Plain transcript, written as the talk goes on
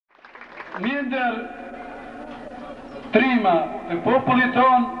Minder trima të popullit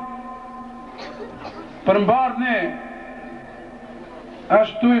tonë përmbardhni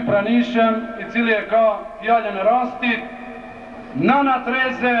ashtu i pranishëm i cili e ka fjalën e rastit, Nana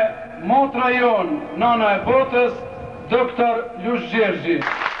Tereze, motra jonë, nana e botës, Dr.Lush Gjergji.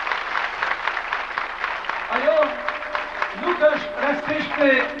 Ajo nuk është rastisht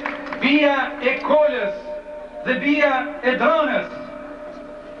bia e kolës dhe bia e dranës.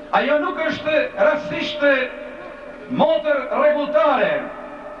 Ajo nuk është rastisht motër rregulltare.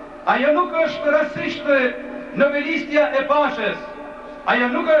 Ajo nuk është rastisht novelistja e paqes. Ajo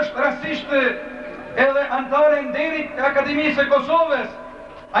nuk është rastisht edhe antare nderit e Akademisë e Kosovës.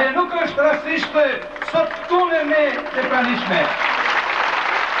 Ajo nuk është rastisht sot këtune me të pranishme.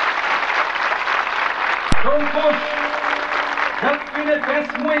 Tonë kush, gjatë këtyne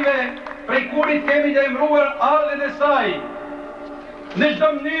 5 muajve prej kurit kemi të emruar ardhen e saj, në çdo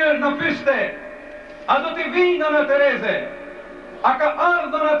mënyrë në pyeste, a do t'i vijë Nana Tereze? A ka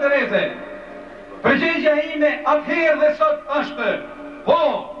ardhur Nana Tereze? Përgjigjja ime atëherë dhe sot është, po,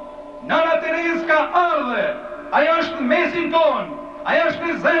 Nana Tereze ka ardhur, ajo është në mesin tonë, ajo është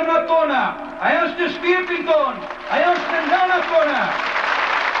në zemrat tona, ajo është në shpirtin tonë, ajo është në nënat tona.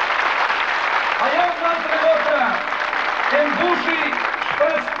 Ajo vllazër e motra e mbushi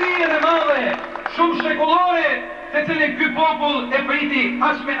shprestin e madhe, shumë shekullore, të cilin ky popull e priti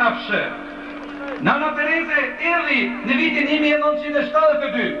aq me afshë. Nana Tereze erdhi në vitin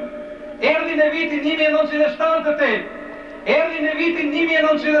 1972, erdhi në vitin 1978, erdhi në vitin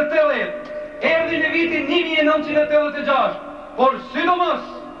 1980, erdhi në vitin 1986, por sidomos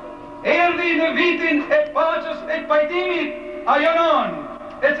erdhi në vitin e paqes e pajtimit, ajo Nanë,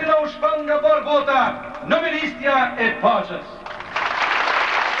 e cila u shpall nga bota, novelistja e paqes.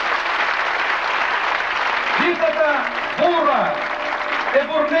 Gjithë ata burra e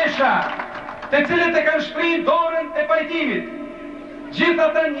burnesha, të cilët e kanë shprit dorën e pajtimit, gjithë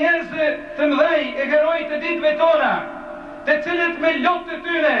ata njerëz të mëdhej e heroj të ditëve tona, të cilët me lot të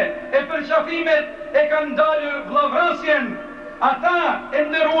tyre e përqafimet e kanë dalë vllavrasjen, ata e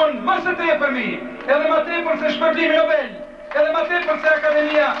nderuan më së tepërmi, edhe më tepër se shpërblimi Nobel, edhe më tepër se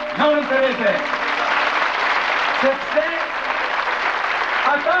Akademia Nana Tereze. Sepse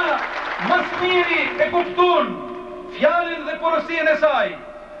ata më së miri e kuptuan fjalën dhe porosinë e saj.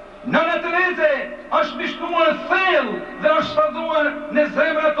 Nana Tereze është mbishtuar thellë dhe është shfaqur në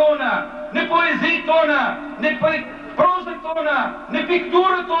zemrat tona, në poezitë tona, në prozët tona, në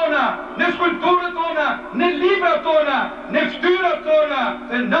pikturët tona, në skulpturët tona, në librat tona, në fytyrat tona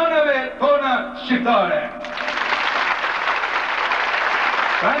të nanave tona shqiptare.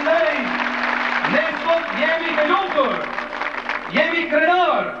 Prandaj, ne sot jemi të lumtur, jemi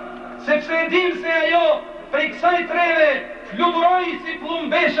krenar, sepse e dim se ajo prej kësaj treve fluturoi si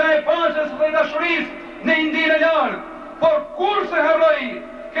plumbesha e paqes dhe dashurisë në Indinë e lartë, por kur se harroi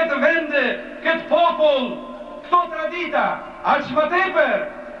këtë vend, këtë popull, këto tradita, aq më tepër,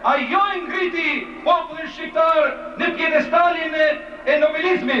 ajo e ngriti popullin shqiptar në pjedestalin e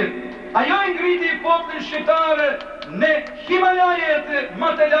novelizmit, ajo e ngriti popullin shqiptar në Himalajet më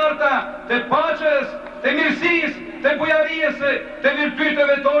të larta të paqes, të mirësisë, të bujarisë, të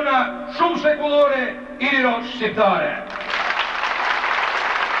virtyteve tona shumë shekullore iro shqiptare.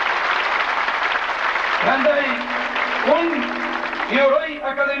 Prandaj, unë i uroj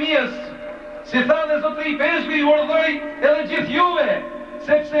Akademisë, si tha dhe zotëri Peshku, i urdhëroj edhe gjithë juve,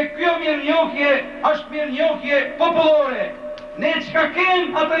 sepse kjo mirënjohje është mirënjohje popullore. Ne çka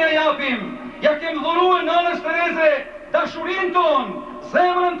kem atë ja japim, ja kem dhuruar Nanës Tereze dashurinë tonë,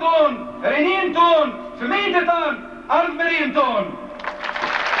 zemrën tonë, rinin tonë, fëmijët e tanë, ardhmërinë tonë.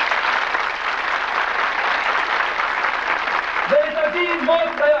 Dhe e të dinë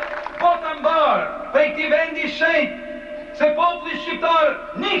bota mbarë prej këtij vendi shenjtë, se populli shqiptar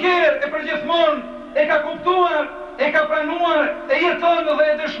një herë e përgjithmonë e ka kuptuar, e ka pranuar, e jeton dhe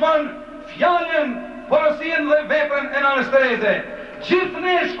e dëshmon fjalën, porosinë dhe veprën e Nanës Tereze. Gjithë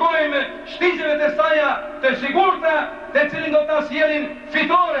ne shkojmë shtigjeve të saja të sigurta, të cilin do ta sjellin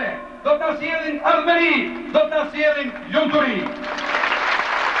fitore, do ta sjellin ardhmëri, do ta sjellin lumturi.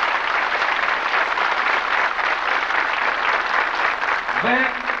 Dhe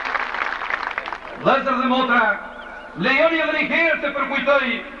vëllezër dhe motra, lejoni edhe një herë të përkujtoj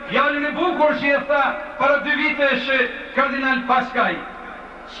fjalën e bukur që e tha para 2 vitesh kardinal Paskaj.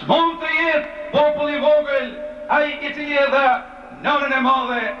 S'mund të jetë popull i vogël ai i cili e dha Nanën e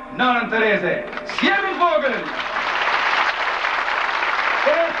madhe, Nanën Tereze. S'jemi vogël.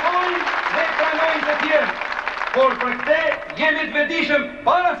 Kërkojmë dhe pranojmë të tjerë, por për këtë jemi të vetëdijshëm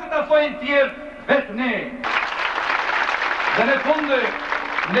para se ta thojnë tjerë vetë ne. Dhe në fund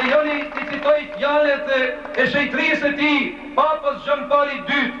lejoni të citoj fjalët e shejtërisë së tij, Papës Gjon Pauli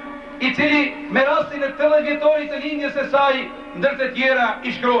II, i cili me rastin e 80 vjetorit të lindjes së saj, ndër të tjera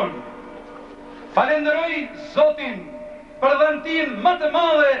i shkruan: falenderoj Zotin për dhëntin më të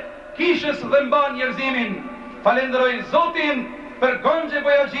madhe kishës dhe mban njerëzimin. Falenderoj Zotin për Gjergji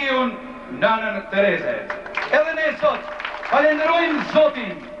Bojaxhiun, Nanën Tereze. Edhe ne sot falenderojmë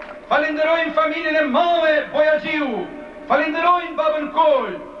Zotin, falenderojmë familjen e madhe Bojaxhiu, falenderojmë babën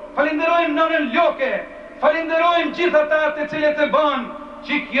Kol, falenderojmë Nanën Loke, falenderojmë gjithë ata të cilët e ban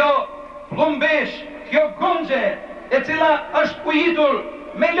që kjo plumbesh, kjo gongje, e cila është ujitur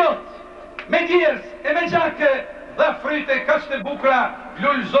me lot, me djers e me gjake dhe fryte kaq të bukura,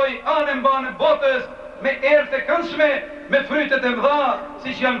 lullzoj anë mbanë botës me erë të këndshme, me frytet e mëdha,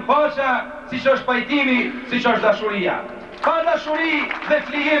 si që janë paqja, si që është pajtimi, si që është dashuria. Pa dashuri dhe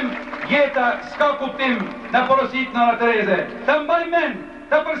flijim, jeta s'ka kuptim, në porosit Nana Tereze. Të mbaj men,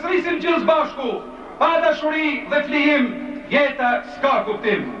 të përsërisim gjithë bashku, pa dashuri dhe flijim, jeta s'ka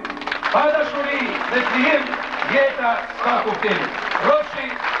kuptim. Pa dashuri dhe flijim, jeta s'ka kuptim. Roshi